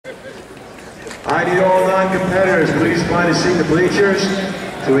I need all non-competitors, please find a seat in the bleachers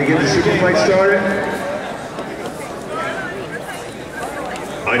so we get the super fight started.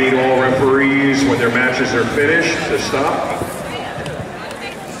 I need all referees when their matches are finished to stop.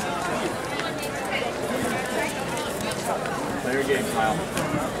 Play your game, Kyle.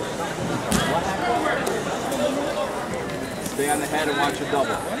 Stay on the head and watch your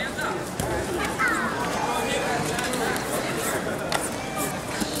double.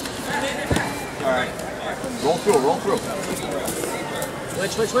 All right. Roll through, roll through.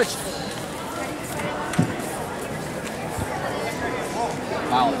 Switch.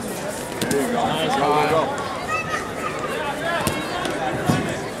 Kyle. There you go. Nice, go.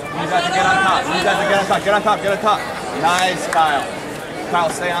 You got to get on top. You got to get on top. Get on top. Nice, Kyle. Kyle,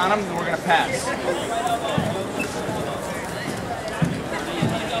 stay on him, and we're going to pass.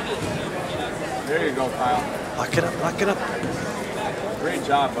 There you go, Kyle. Lock it up. Great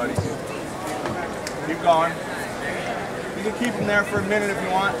job, buddy. Keep going. You can keep him there for a minute if you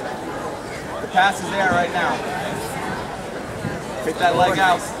want. The pass is there right now. Kick that leg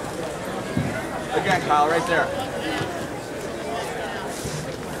out. Again, Kyle, right there.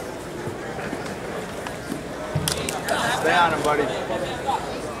 Stay on him, buddy.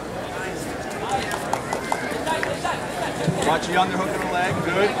 Watch the underhook of the leg.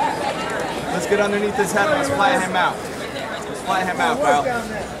 Good. Let's get underneath his head and let's fly him out. Let's fly him out, Kyle.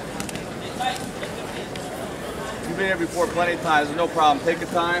 You've been here before plenty of times. No problem. Take your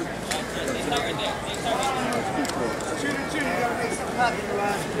time.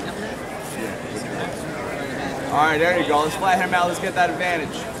 All right, there you go. Let's fly him out. Let's get that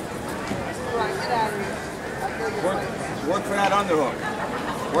advantage. Work for that underhook.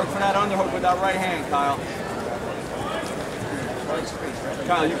 Work for that underhook with that right hand, Kyle.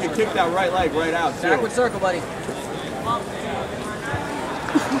 Kyle, you can kick that right leg right out, too. Backward circle, buddy.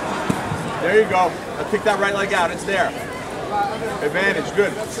 There you go. Now kick that right leg out. It's there. Advantage.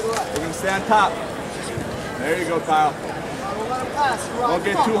 Good. We're going to stay on top. There you go, Kyle. Don't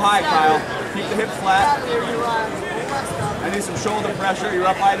get too high, Kyle. Keep the hips flat. I need some shoulder pressure. You're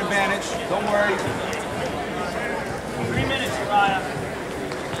up by an advantage. Don't worry. 3 minutes, Uriah.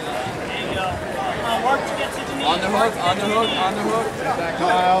 There you go. Come on, work to get to the knees. On the hook.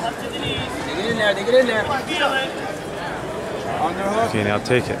 Kyle. Up to the knees. They get in there. Feel it. On the hook. Okay, now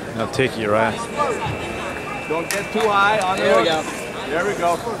take it. Uriah. Don't get too high. On the hook. There we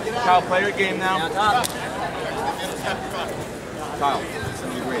go. Kyle, play your game now. Down top. Kyle, this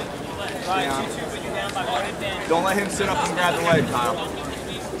is great. Stay on. Don't let him sit up and grab the leg, Kyle.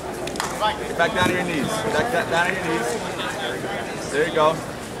 Get back down to your knees. Back down to your knees. There you go.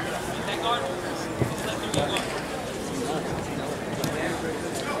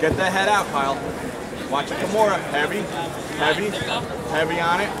 Get that head out, Kyle. Watch it, Kimura. Heavy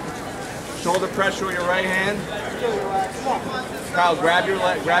on it. Shoulder pressure with your right hand. Kyle, grab your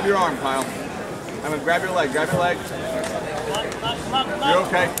arm, Kyle. Grab your leg. You're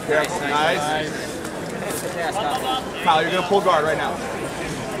okay. Careful. Nice. Kyle, you're gonna pull guard right now.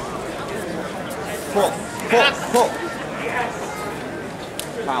 Pull.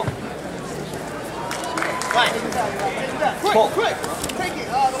 Kyle. Pull.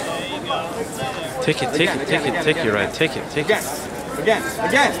 Take it, Uriah. Take it. Again.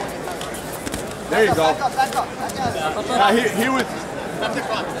 There you go. He was.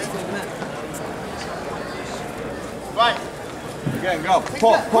 Right. Again, go.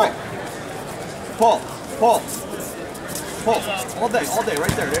 Pull. All day,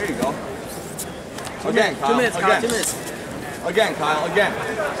 right there. There you go. Again, Kyle. 2 minutes, Kyle. 2 minutes. Again, Kyle.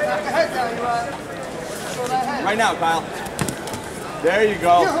 Right now, Kyle. There you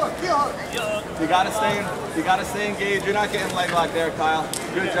go. You gotta stay engaged. You're not getting leg locked there, Kyle.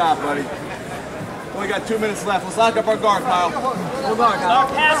 Good job, buddy. Only got 2 minutes left. Let's lock up our guard, Kyle. Go guard, Kyle.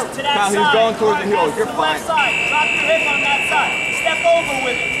 Pass it to that Kyle, side. he's going towards the heels. You're fine. Left side. Drop your hip on that side. Step over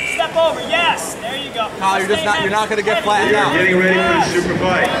with it. Step over. Yes. There you go. Kyle, you're not gonna get flattened out. Getting ready for the super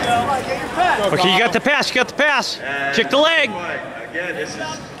fight. Okay, you got the pass. Kick the leg. Again, this is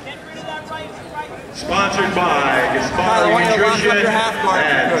Get rid of that right. sponsored by Kyle, I want you to launch up Nutrition your half guard.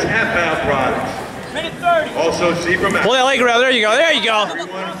 and Good. Tap Out Products. Minute 30. Also, Zebra Max. Pull that leg around. There you go. Everyone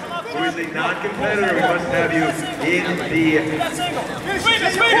who is a non-competitor, we must have you in the That single.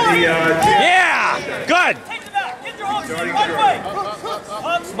 Yeah. Good. Take it out. Get your hooks. Right way.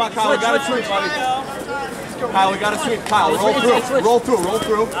 Come on, Kyle, we got to sweep, buddy. Kyle, we got to sweep. Kyle, roll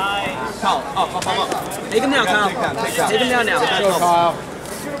through. Kyle, up. Take him down, Kyle. Take him down now. Let's go, Kyle.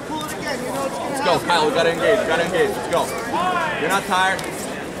 Let's go, Kyle. We got to engage. Let's go. You're not tired.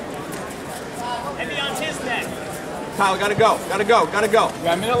 Heavy on his neck. Kyle, gotta go. We got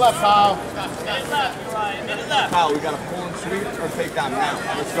a minute left, Kyle. Minute left, Ryan. Minute left. Kyle, we got to pull and sweep or take down now.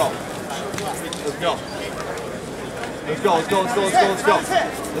 Let's go. Let's go. Let's go. Let's go. Let's go. Let's go. Let's go.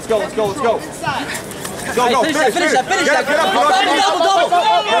 Let's go. Let's go. Let's go. Go, go. Finish that, finish that, finish Get that. up, get up. Get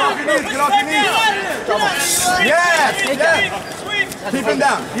off your knees. Get off your knees. Yes. Yes. Keep him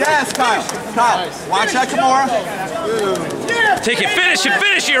down. Yes, Kyle. Kyle, watch that Kimura. Take it. Finish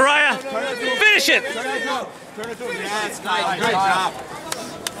it, Uriah. Finish it. Turn it to him. Yes, Kyle. Great job.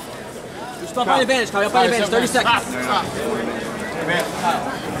 You're still on advantage, Kyle. You're on advantage. 30 seconds.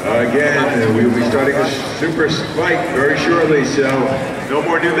 Again, we will be starting a super fight very shortly, so no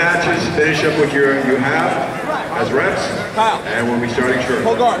more new matches. Finish up what you have as reps, Kyle. and we'll be starting shortly.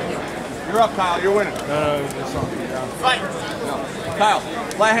 Pull guard. You're up, Kyle. You're winning. Fight. Kyle,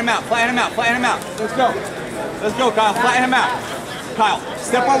 flatten him out. Flatten him out. Flatten him out. Let's go. Let's go, Kyle. Flatten him out. Kyle,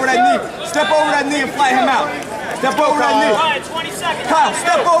 step over that knee. Step over that knee and flatten him out. Step over that knee. Ryan, 20 seconds. Kyle,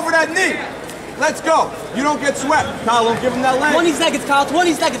 step over that knee. Let's go. You don't get swept. Kyle, don't give him that leg. 20 seconds, Kyle.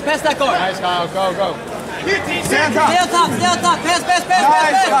 20 seconds. Pass that guard. Nice, Kyle. Go, go. Stand up. Stay on top. Stay on top. Pass, pass, pass,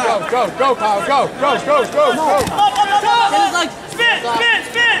 Nice, pass, pass. Kyle. Go, Kyle. Go. Get his legs. Spin.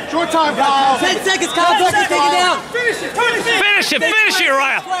 Short time, Kyle. 10 seconds, Kyle. Take it down. Finish it,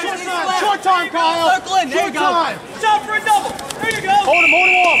 Uriah. Short time, Kyle. Circle in. There you go. Shot for a double. There you go. Hold him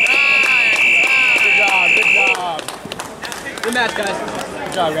off. Good job. Good match, guys.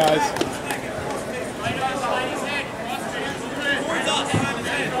 Good job, guys.